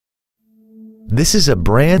This is a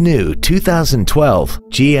brand new 2012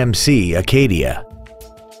 GMC Acadia.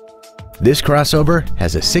 This crossover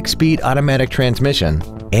has a 6-speed automatic transmission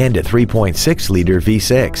and a 3.6-liter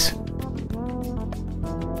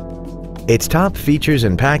V6. Its top features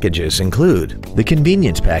and packages include the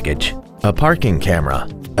convenience package, a parking camera,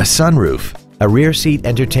 a sunroof, a rear seat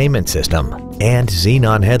entertainment system, and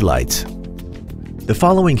xenon headlights. The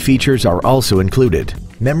following features are also included: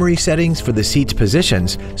 memory settings for the seat's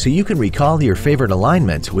positions so you can recall your favorite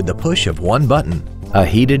alignments with the push of one button, a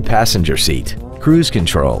heated passenger seat, cruise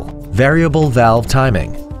control, variable valve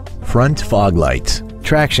timing, front fog lights,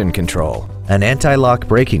 traction control, an anti-lock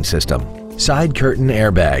braking system, side curtain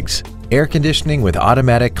airbags, air conditioning with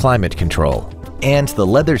automatic climate control, and the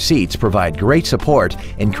leather seats provide great support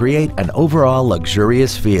and create an overall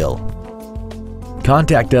luxurious feel.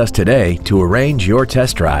 Contact us today to arrange your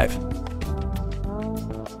test drive.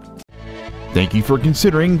 Thank you for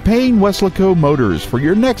considering PayneWeslacoMotors for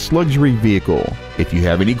your next luxury vehicle. If you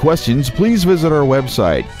have any questions, please visit our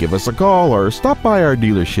website, give us a call, or stop by our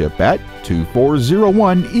dealership at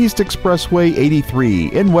 2401 East Expressway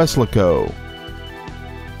 83 in Weslaco.